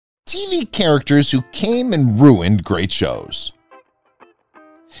TV characters who came and ruined great shows.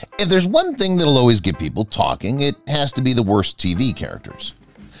 If there's one thing that'll always get people talking, it has to be the worst TV characters.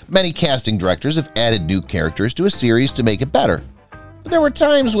 Many casting directors have added new characters to a series to make it better, but there were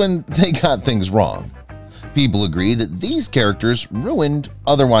times when they got things wrong. People agree that these characters ruined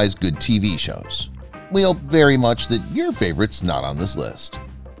otherwise good TV shows. We hope very much that your favorite's not on this list.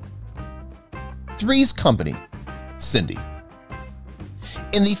 Three's Company, Cindy.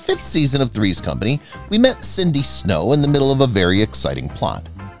 In the 5th season of Three's Company, we met Cindy Snow in the middle of a very exciting plot.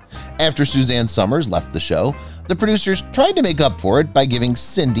 After Suzanne Summers left the show, the producers tried to make up for it by giving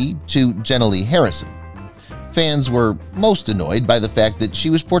Cindy to Jenna Lee Harrison. Fans were most annoyed by the fact that she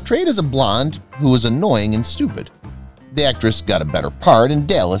was portrayed as a blonde who was annoying and stupid. The actress got a better part in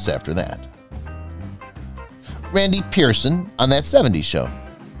Dallas after that. Randy Pearson on That 70s Show.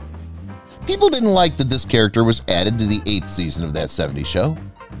 People didn't like that this character was added to the 8th season of That 70s Show.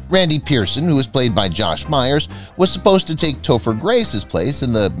 Randy Pearson, who was played by Josh Myers, was supposed to take Topher Grace's place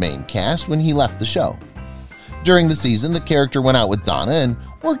in the main cast when he left the show. During the season, the character went out with Donna and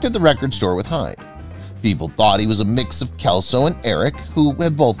worked at the record store with Hyde. People thought he was a mix of Kelso and Eric, who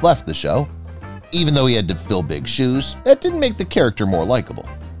had both left the show. Even though he had to fill big shoes, that didn't make the character more likable.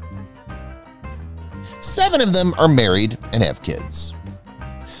 7 of them are married and have kids.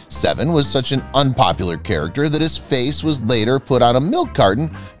 7 was such an unpopular character that his face was later put on a milk carton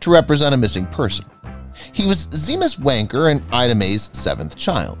to represent a missing person. He was Zemus Wanker and Ida Mae's 7th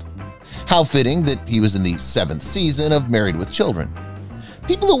child. How fitting that he was in the 7th season of Married with Children.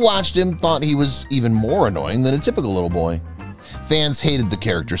 People who watched him thought he was even more annoying than a typical little boy. Fans hated the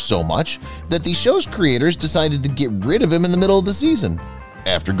character so much that the show's creators decided to get rid of him in the middle of the season.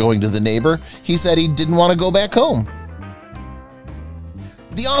 After going to the neighbor, he said he didn't want to go back home.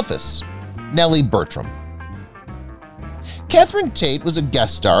 The Office, Nellie Bertram. Catherine Tate was a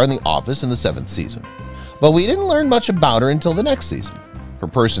guest star in The Office in the 7th season, but we didn't learn much about her until the next season. Her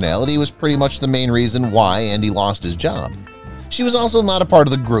personality was pretty much the main reason why Andy lost his job. She was also not a part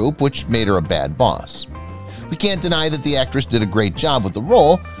of the group, which made her a bad boss. We can't deny that the actress did a great job with the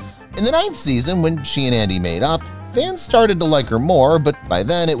role. In the 9th season, when she and Andy made up, fans started to like her more, but by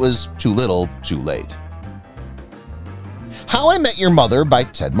then it was too little, too late. How I Met Your Mother by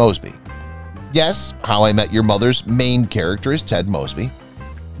Ted Mosby. Yes, How I Met Your Mother's main character is Ted Mosby.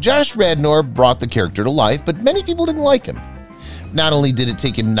 Josh Radnor brought the character to life, but many people didn't like him. Not only did it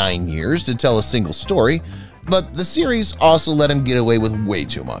take him 9 years to tell a single story, but the series also let him get away with way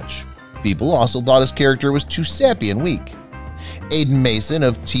too much. People also thought his character was too sappy and weak. Aidan Mason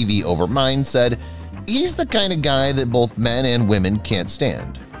of TV Over Mine said, "He's the kind of guy that both men and women can't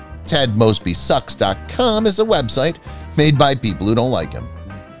stand." TedMosbySucks.com is a website made by people who don't like him.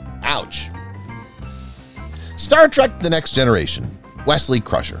 Ouch. Star Trek The Next Generation, Wesley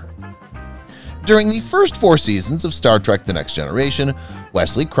Crusher. During the first 4 seasons of Star Trek The Next Generation,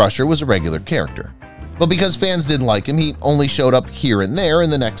 Wesley Crusher was a regular character. But because fans didn't like him, he only showed up here and there in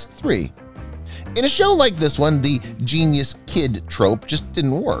the next 3. In a show like this one, the genius kid trope just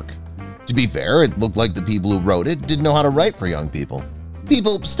didn't work. To be fair, it looked like the people who wrote it didn't know how to write for young people.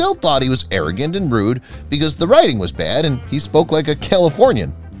 People still thought he was arrogant and rude because the writing was bad and he spoke like a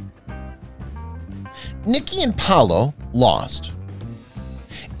Californian. Nikki and Paulo, Lost.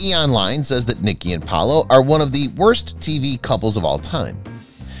 E-Online says that Nikki and Paulo are one of the worst TV couples of all time.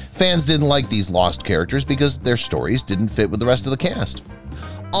 Fans didn't like these Lost characters because their stories didn't fit with the rest of the cast.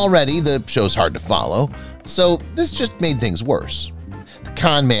 Already, the show's hard to follow, so this just made things worse. The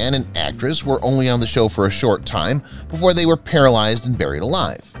con man and actress were only on the show for a short time before they were paralyzed and buried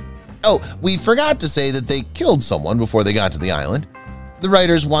alive. Oh, we forgot to say that they killed someone before they got to the island. The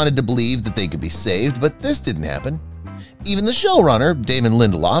writers wanted to believe that they could be saved, but this didn't happen. Even the showrunner, Damon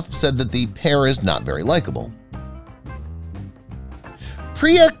Lindelof, said that the pair is not very likable.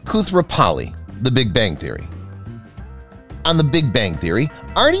 Priya Koothrappali, The Big Bang Theory. On The Big Bang Theory,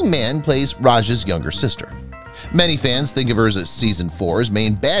 Artie Mann plays Raj's younger sister. Many fans think of her as Season 4's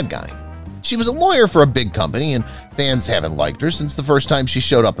main bad guy. She was a lawyer for a big company, and fans haven't liked her since the first time she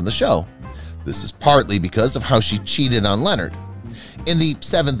showed up in the show. This is partly because of how she cheated on Leonard. In the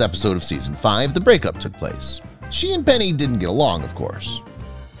 7th episode of Season 5, the breakup took place. She and Penny didn't get along, of course.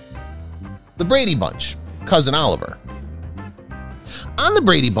 The Brady Bunch, Cousin Oliver. On The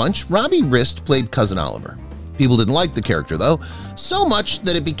Brady Bunch, Robbie Rist played Cousin Oliver. People didn't like the character, though, so much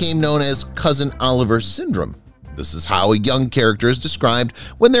that it became known as Cousin Oliver Syndrome. This is how a young character is described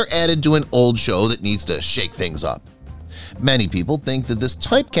when they're added to an old show that needs to shake things up. Many people think that this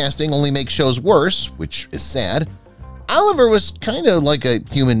typecasting only makes shows worse, which is sad. Oliver was kind of like a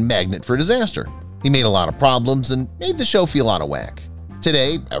human magnet for disaster. He made a lot of problems and made the show feel out of whack.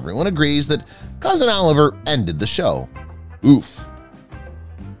 Today, everyone agrees that Cousin Oliver ended the show. Oof.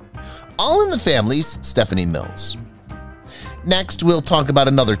 All in the Family's Stephanie Mills. Next, we'll talk about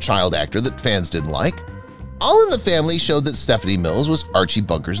another child actor that fans didn't like. All in the Family showed that Stephanie Mills was Archie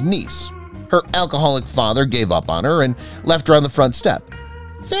Bunker's niece. Her alcoholic father gave up on her and left her on the front step.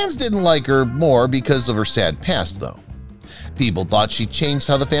 Fans didn't like her more because of her sad past, though. People thought she changed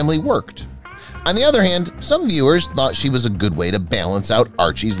how the family worked. On the other hand, some viewers thought she was a good way to balance out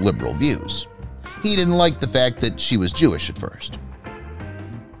Archie's liberal views. He didn't like the fact that she was Jewish at first.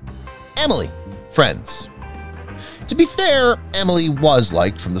 Emily, Friends. To be fair, Emily was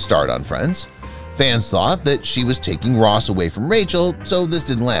liked from the start on Friends. Fans thought that she was taking Ross away from Rachel, so this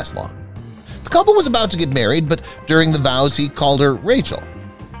didn't last long. The couple was about to get married, but during the vows he called her Rachel.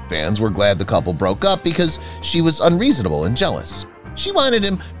 Fans were glad the couple broke up because she was unreasonable and jealous. She wanted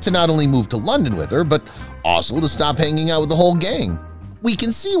him to not only move to London with her, but also to stop hanging out with the whole gang. We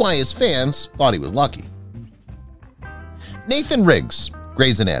can see why his fans thought he was lucky. Nathan Riggs,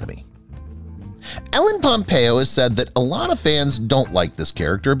 Grey's Anatomy. Ellen Pompeo has said that a lot of fans don't like this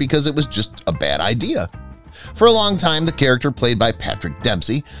character because it was just a bad idea. For a long time, the character played by Patrick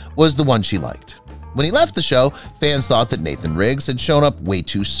Dempsey was the one she liked. When he left the show, fans thought that Nathan Riggs had shown up way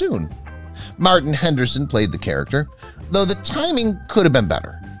too soon. Martin Henderson played the character, though the timing could have been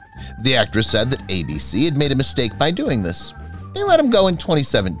better. The actress said that ABC had made a mistake by doing this. They let him go in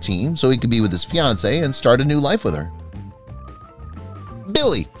 2017 so he could be with his fiancée and start a new life with her.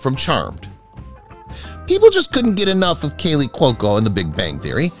 Billy from Charmed. People just couldn't get enough of Kaylee Cuoco in The Big Bang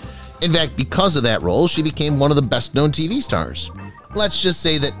Theory. In fact, because of that role, she became one of the best-known TV stars. Let's just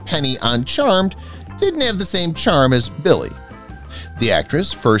say that Penny on Charmed didn't have the same charm as Billy. The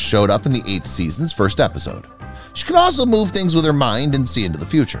actress first showed up in the 8th season's first episode. She could also move things with her mind and see into the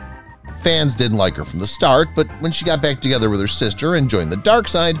future. Fans didn't like her from the start, but when she got back together with her sister and joined the dark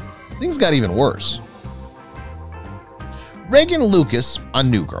side, things got even worse. Reagan Lucas on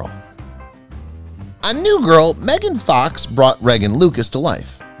New Girl. On New Girl, Megan Fox brought Reagan Lucas to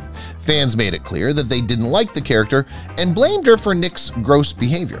life. Fans made it clear that they didn't like the character and blamed her for Nick's gross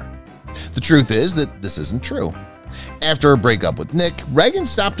behavior. The truth is that this isn't true. After her breakup with Nick, Reagan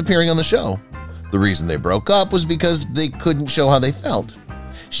stopped appearing on the show. The reason they broke up was because they couldn't show how they felt.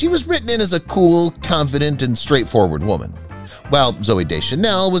 She was written in as a cool, confident, and straightforward woman. While Zooey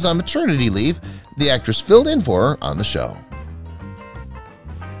Deschanel was on maternity leave, the actress filled in for her on the show.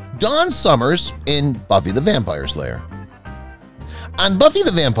 Dawn Summers in Buffy the Vampire Slayer. On Buffy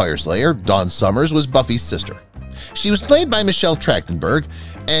the Vampire Slayer, Dawn Summers was Buffy's sister. She was played by Michelle Trachtenberg,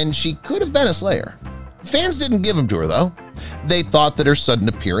 and she could have been a Slayer. Fans didn't give him to her, though. They thought that her sudden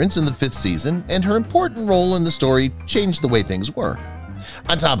appearance in the 5th season and her important role in the story changed the way things were.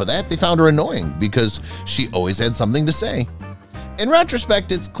 On top of that, they found her annoying because she always had something to say. In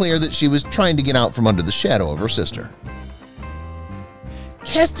retrospect, it's clear that she was trying to get out from under the shadow of her sister.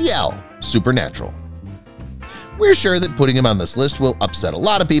 Castiel, Supernatural. We're sure that putting him on this list will upset a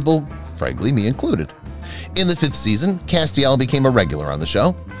lot of people, frankly me included. In the 5th season, Castiel became a regular on the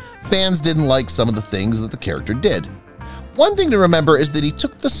show. Fans didn't like some of the things that the character did. One thing to remember is that he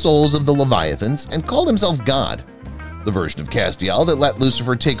took the souls of the Leviathans and called himself God. The version of Castiel that let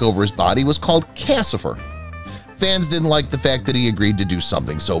Lucifer take over his body was called Cassifer. Fans didn't like the fact that he agreed to do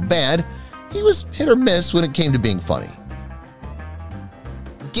something so bad. He was hit or miss when it came to being funny.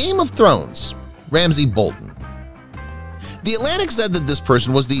 Game of Thrones, Ramsay Bolton. The Atlantic said that this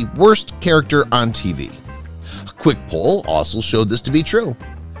person was the worst character on TV. A quick poll also showed this to be true.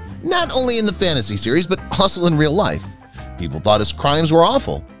 Not only in the fantasy series, but also in real life. People thought his crimes were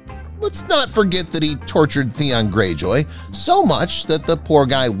awful. Let's not forget that he tortured Theon Greyjoy so much that the poor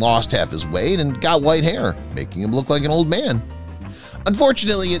guy lost half his weight and got white hair, making him look like an old man.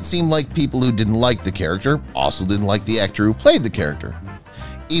 Unfortunately, it seemed like people who didn't like the character also didn't like the actor who played the character.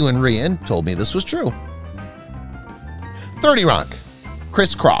 Ewan Ryan told me this was true. 30 Rock,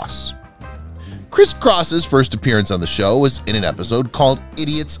 Chris Cross. Chris Cross's first appearance on the show was in an episode called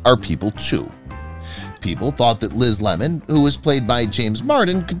Idiots Are People Too. People thought that Liz Lemon, who was played by James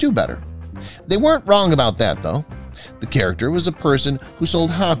Marden, could do better. They weren't wrong about that, though. The character was a person who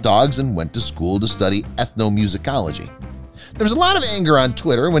sold hot dogs and went to school to study ethnomusicology. There was a lot of anger on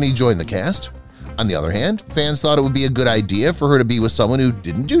Twitter when he joined the cast. On the other hand, fans thought it would be a good idea for her to be with someone who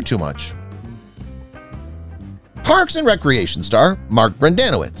didn't do too much. Parks and Recreation star Mark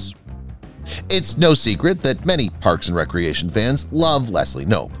Brendanawicz. It's no secret that many Parks and Recreation fans love Leslie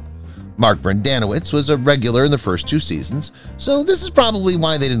Knope. Mark Brendanawicz was a regular in the first 2 seasons, so this is probably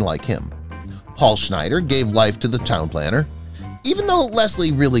why they didn't like him. Paul Schneider gave life to the town planner. Even though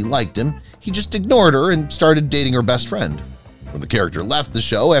Leslie really liked him, he just ignored her and started dating her best friend. When the character left the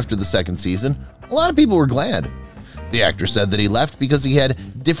show after the second season, a lot of people were glad. The actor said that he left because he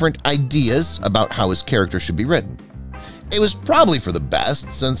had different ideas about how his character should be written. It was probably for the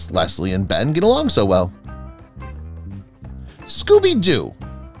best since Leslie and Ben get along so well. Scooby-Doo,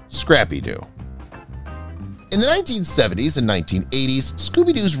 Scrappy-Doo. In the 1970s and 1980s,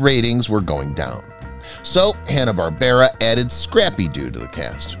 Scooby-Doo's ratings were going down. So Hanna-Barbera added Scrappy-Doo to the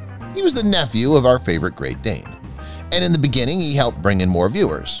cast. He was the nephew of our favorite Great Dane. And in the beginning, he helped bring in more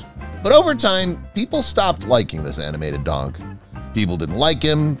viewers. But over time, people stopped liking this animated dog. People didn't like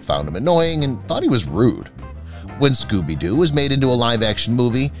him, found him annoying, and thought he was rude. When Scooby-Doo was made into a live-action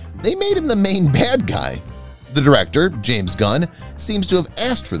movie, they made him the main bad guy. The director, James Gunn, seems to have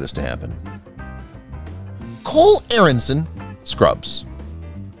asked for this to happen. Cole Aronson, Scrubs.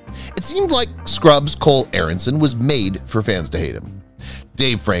 It seemed like Scrubs' Cole Aronson was made for fans to hate him.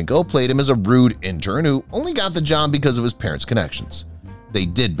 Dave Franco played him as a rude intern who only got the job because of his parents' connections. They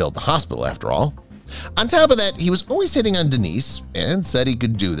did build the hospital after all. On top of that, he was always hitting on Denise and said he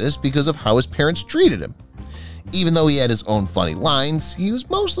could do this because of how his parents treated him. Even though he had his own funny lines, he was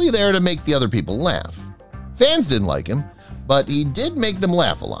mostly there to make the other people laugh. Fans didn't like him, but he did make them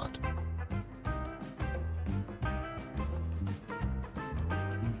laugh a lot.